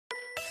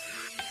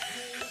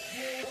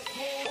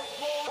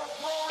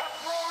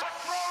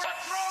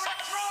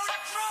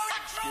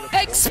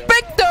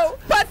Expecto!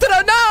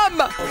 Patronum!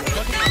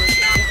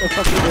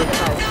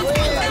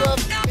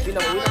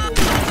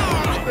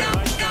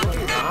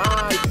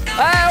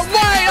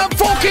 Mate, I'm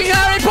fucking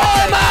Harry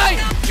Potter, mate!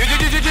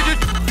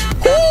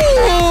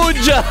 Ooh,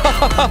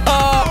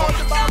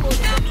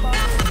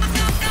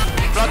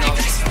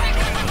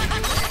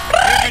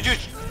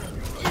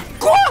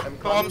 Quoi?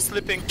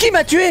 Qui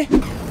m'a tué?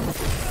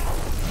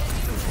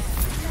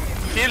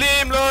 Kill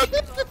him, look!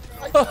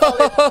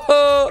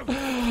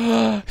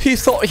 He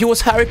thought he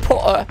was Harry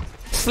Potter.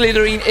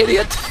 Slithering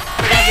idiot.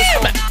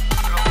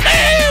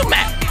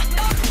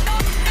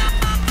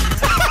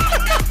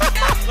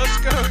 Let's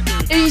go,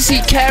 dude.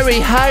 Easy carry,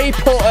 Harry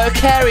Potter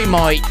carry,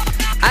 mate.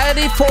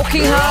 Harry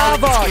fucking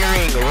Harvard.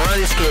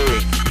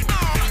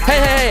 Hey,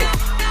 hey, hey.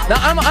 Now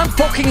I'm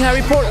fucking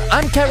Harry Potter.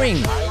 I'm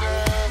carrying.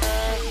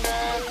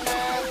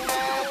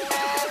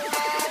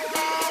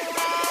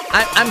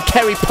 I'm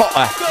Harry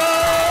Potter.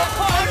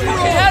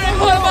 Harry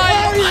Potter, mate.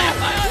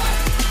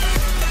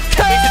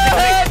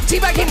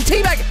 Teabag him,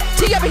 teabag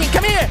him,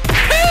 come here.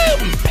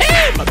 Boom.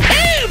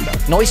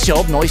 Nice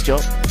job.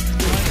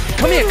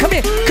 Come here,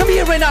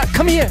 Renat.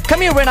 Come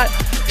here, Renat.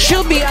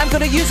 Shield me, I'm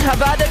gonna use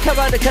Avada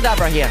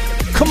Kedavra here.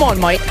 Come on,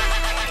 mate.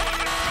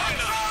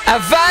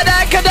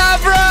 Avada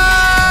Kedavra!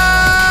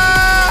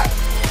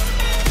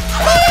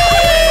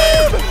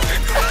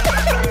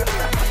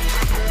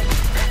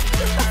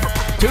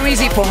 Too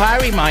easy for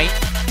Harry, mate.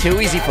 Too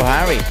easy for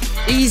Harry.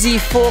 Easy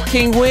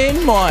fucking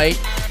win, mate.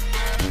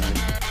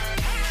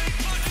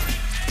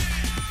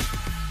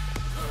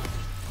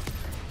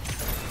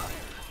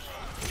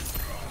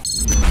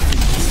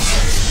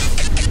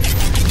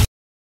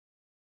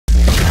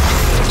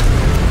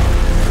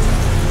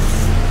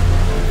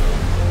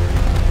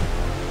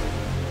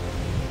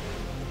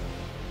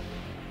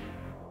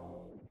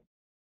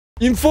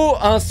 Il me faut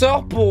un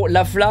sort pour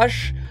la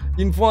flash.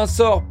 Il me faut un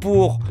sort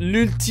pour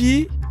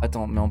l'ulti.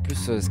 Attends, mais en plus,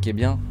 ce qui est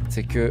bien,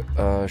 c'est que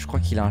je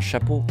crois qu'il a un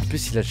chapeau. En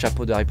plus, il a le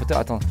chapeau de Harry Potter.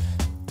 Attends.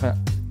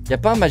 Y a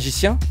pas un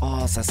magicien? Oh,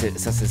 ça c'est le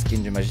skin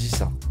du magicien,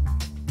 ça.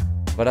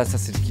 Voilà, ça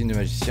c'est le skin du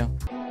magicien.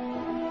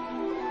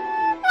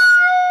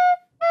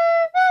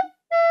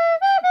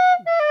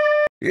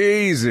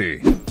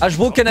 Easy.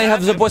 Ashbro, can I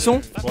have the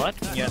boisson? What?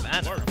 You have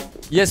an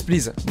Yes,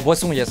 please.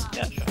 Boisson, yes.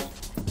 Yeah, sure.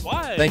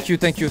 Why? Thank you.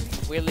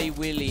 Willy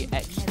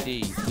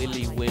XD.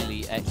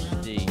 Willy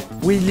XD.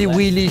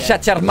 Willy,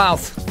 shut your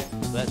mouth.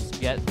 Let's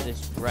get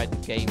this red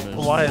gamer.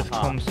 Why has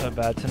com so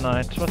bad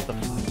tonight? What the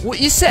fuck? What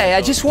you say?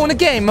 I just won a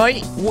game,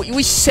 mate. What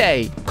you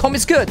say? Com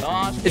is good.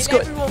 It's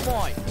good.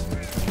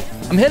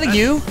 I'm healing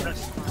you.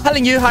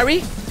 Healing you,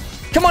 Harry.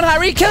 Come on,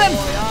 Harry. Kill him.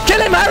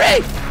 Kill him,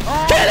 Harry.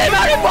 Kill him,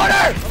 Harry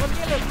Potter.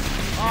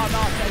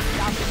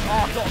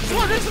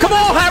 Come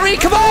on, Harry.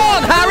 Come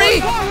on,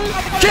 Harry.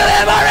 Kill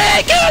him,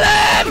 Harry. Kill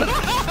him.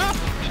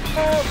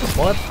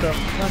 What the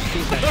fuck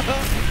is that?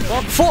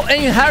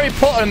 Fucking Harry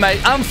Potter,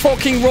 mate. I'm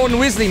fucking Ron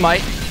Weasley,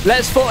 mate.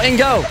 Let's fucking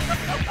go.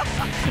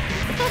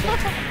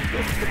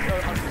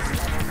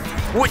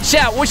 Watch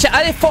out.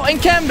 I did fucking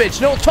Cambridge.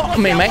 Don't talk to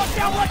me, mate.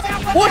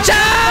 Watch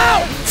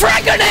out!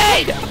 Frag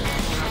grenade!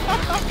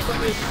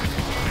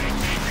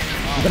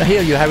 I'm gonna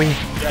heal you, Harry. You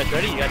guys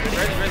ready?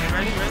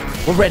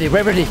 Ready.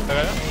 We're ready.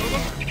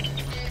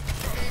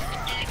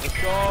 Let's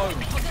go.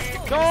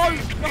 Go!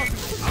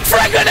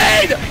 Frag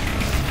grenade!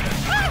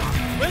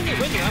 Win it.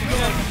 I'm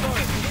going.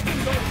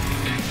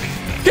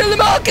 Kill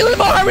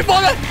them all, Harry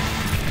Potter!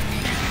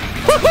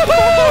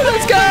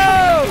 Let's go!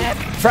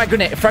 Frag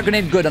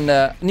grenade good on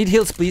the... Need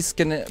heals, please.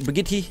 Can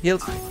Brigitte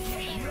heals?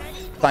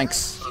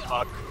 Thanks.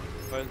 Fuck.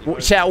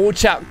 Watch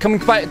out. Coming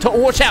by.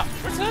 Watch out.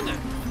 Where's that?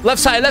 Left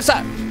side.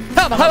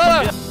 Help.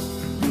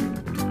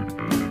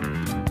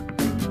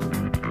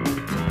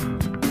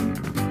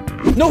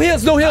 No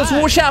heals.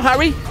 Watch out,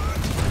 Harry.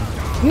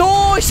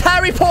 Nice,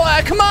 Harry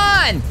Potter. Come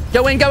on.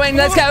 Go in.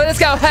 Let's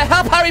go.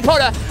 Help Harry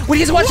Potter with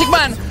his watching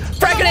man.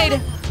 Frag grenade.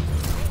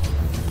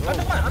 Nice.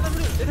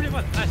 Literally.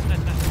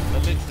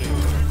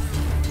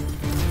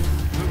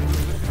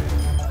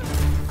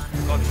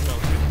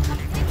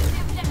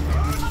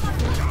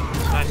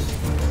 Nice.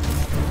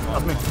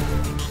 Help me.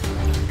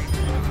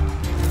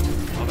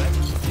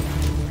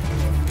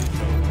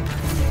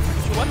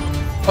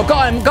 I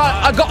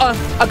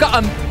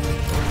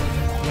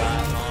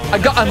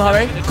got him,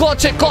 Harry.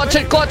 Clutch it.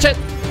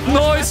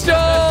 Nice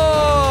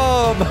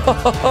job.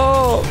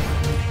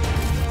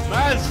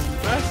 Nice.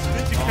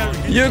 Did you carry?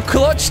 You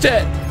clutched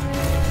it.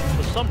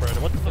 The sunburn.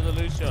 What the fuck?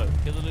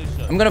 Kill the loose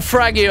shot. I'm gonna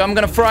frag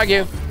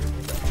you.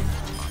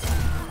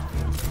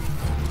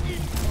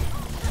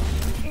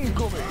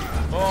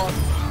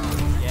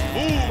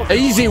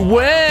 Easy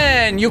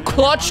win. You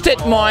clutched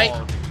it, mate.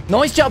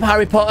 Nice job,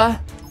 Harry Potter.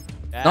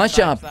 Nice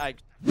job.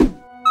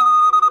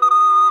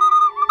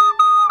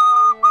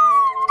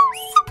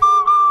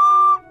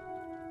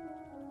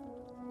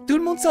 Tout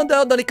le monde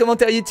s'endort dans les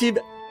commentaires YouTube.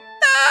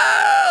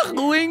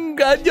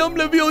 Wingardium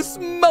Leviosa.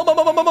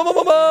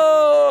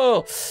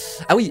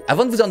 Ah oui,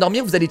 avant de vous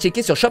endormir, vous allez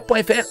checker sur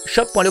shop.fr,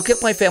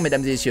 shop.locklear.fr,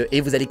 mesdames et messieurs,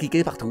 et vous allez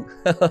cliquer partout.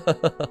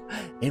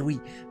 Et oui,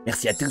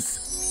 merci à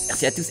tous.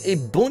 Merci à tous et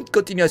bonne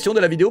continuation de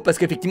la vidéo parce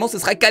qu'effectivement ce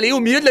sera calé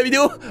au milieu de la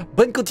vidéo.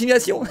 Bonne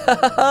continuation.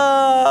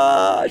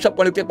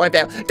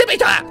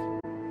 Shop.leclerc.fr.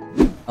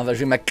 On va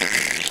jouer ma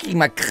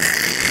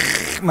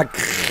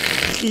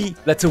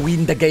Let's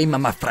win the game,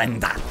 my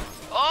friend.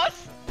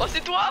 Oh,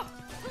 c'est toi.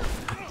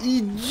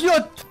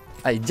 Idiote!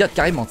 Ah, idiote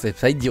carrément, c'est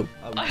pas idiot.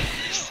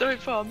 Je savais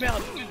pas,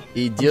 merde.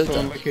 Idiot.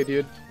 Like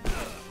idiot.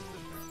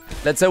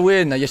 Let's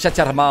win, you shut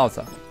your mouth.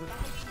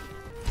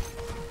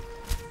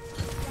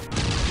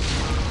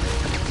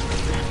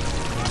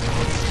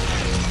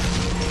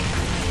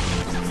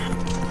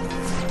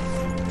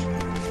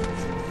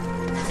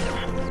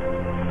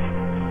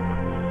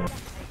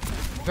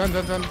 Done.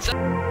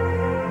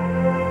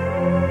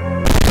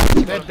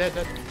 Dead.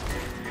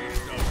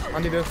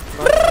 On est deux.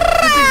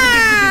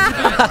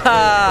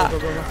 Go.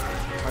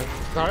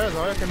 Zarya,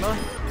 t'es mort.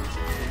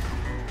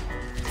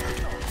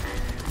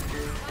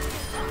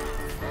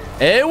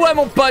 Eh ouais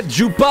mon pote,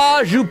 joue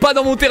pas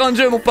dans mon terrain de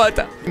jeu mon pote.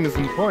 Is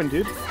in point,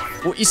 dude.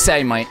 What you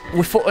say mate?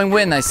 We fought and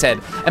win I said.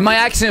 And my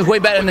accent is way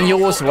better than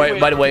yours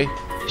by the way.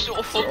 You sort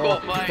of fuck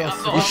up, mate. I'm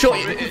not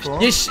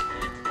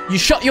You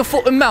shot your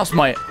foot and mouse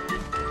mate.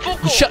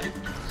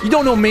 You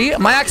don't know me,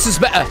 my accent's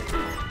better.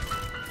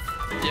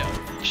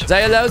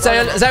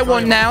 They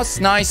one now,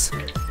 nice.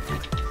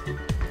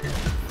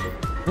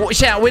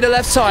 Watch out with the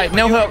left side,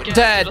 no hook,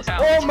 dead.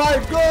 Oh my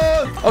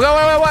god!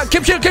 Okay, wait,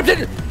 keep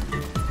shooting.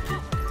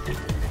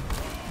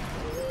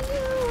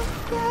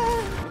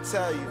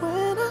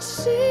 When I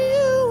see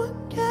you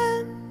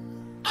again.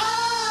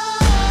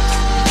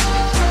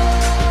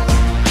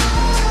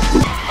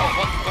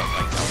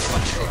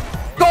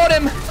 Got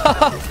him!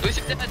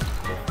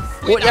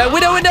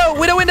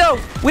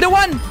 Window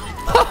one!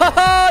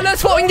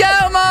 Let's fucking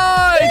go,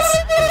 mate!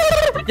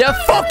 You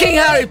fucking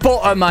Harry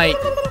Potter, mate!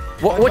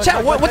 Watch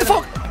out, what the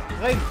fuck?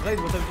 Raid, what are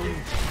you doing?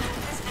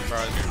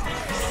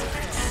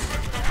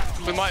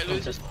 We might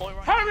lose this point,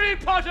 right? Harry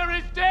Potter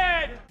is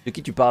dead! De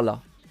qui tu parles là?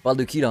 Tu parles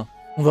de qui là?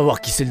 On va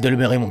voir qui c'est le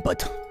déméré, mon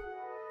pote.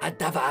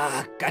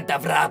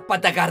 Kadavra,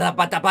 patagara,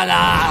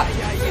 patapala!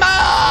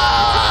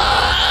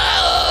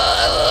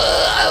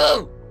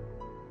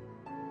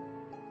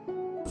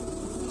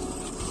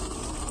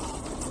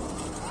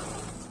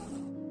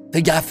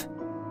 Fais gaffe!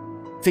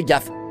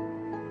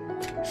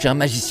 Je suis un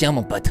magicien,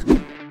 mon pote.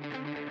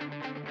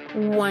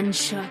 One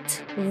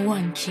shot,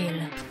 one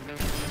kill.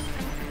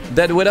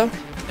 Dead Widow?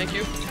 Thank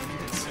you.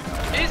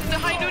 He's the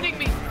high nooning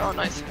me. Oh,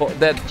 nice. Oh,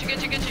 dead.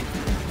 Get you.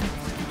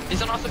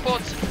 He's on our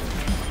support.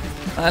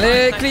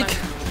 Allez, Nice, clic! nice.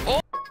 Oh.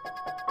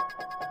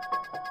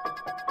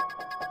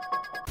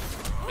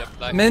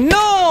 Mais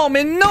non!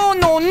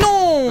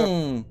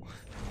 Non!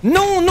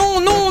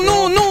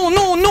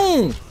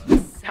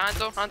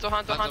 Hanzo.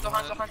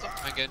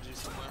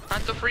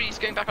 Hanzo free, he's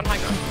going back on high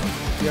ground.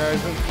 Yeah,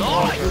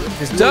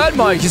 He's dead,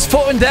 Mike. He's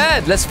fucking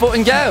dead. Let's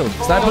fucking go.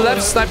 Sniper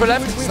left. I'll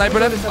go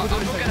get it.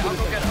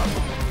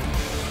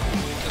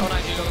 Oh,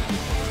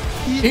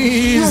 nice.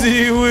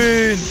 Easy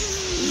win.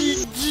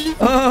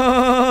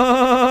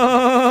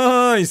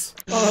 Nice.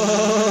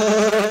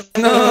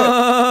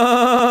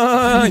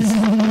 Nice.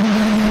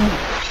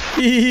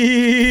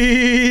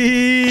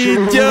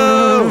 Idiot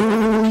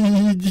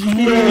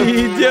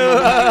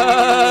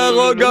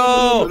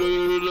arrogant.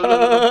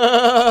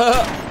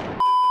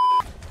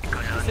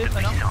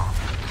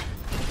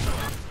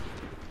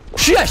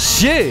 Je suis à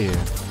chier.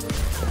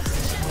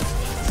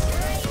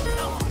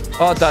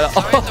 Oh t'as là.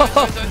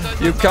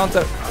 You can't.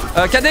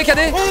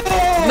 KD.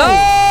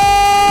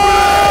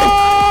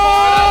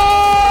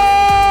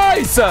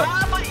 Nice.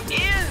 My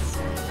ears!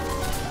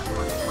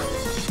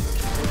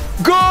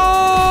 Go.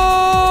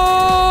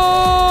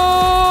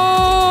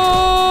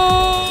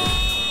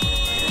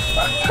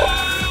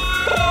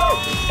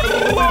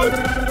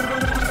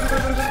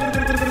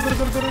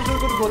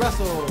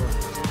 Golazo.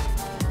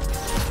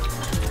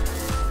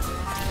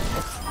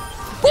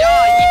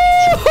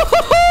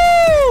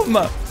 Boom!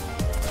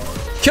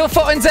 Kill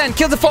Fortin Zen.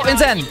 Kill the Fortin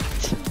Zen.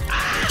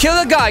 Kill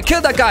that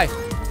guy.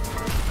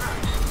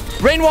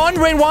 Rain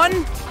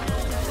one.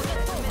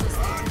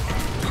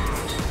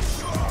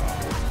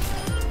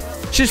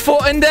 She's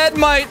fucking dead,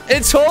 mate.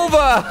 It's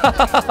over.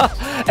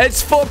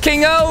 It's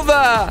fucking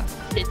over.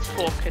 It's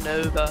fucking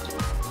over.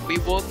 We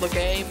won the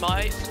game,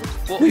 mate.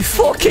 We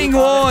fucking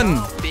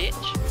won. Bitch.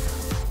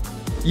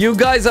 You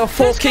guys are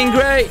fucking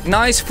great.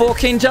 Nice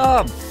fucking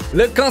job.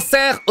 Le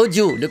cancer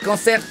audio, le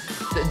cancer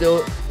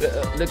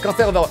le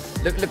cancer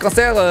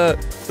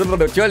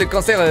tu vois, le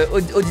cancer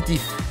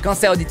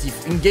auditif,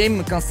 une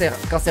game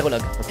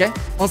cancérologue, ok?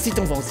 Ensuite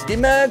on vend aussi des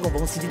mugs, on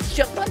vend aussi des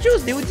t-shirts, plein de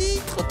choses, des hoodies,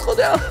 trop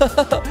bien.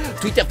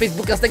 Twitter,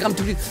 Facebook, Instagram,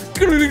 tout.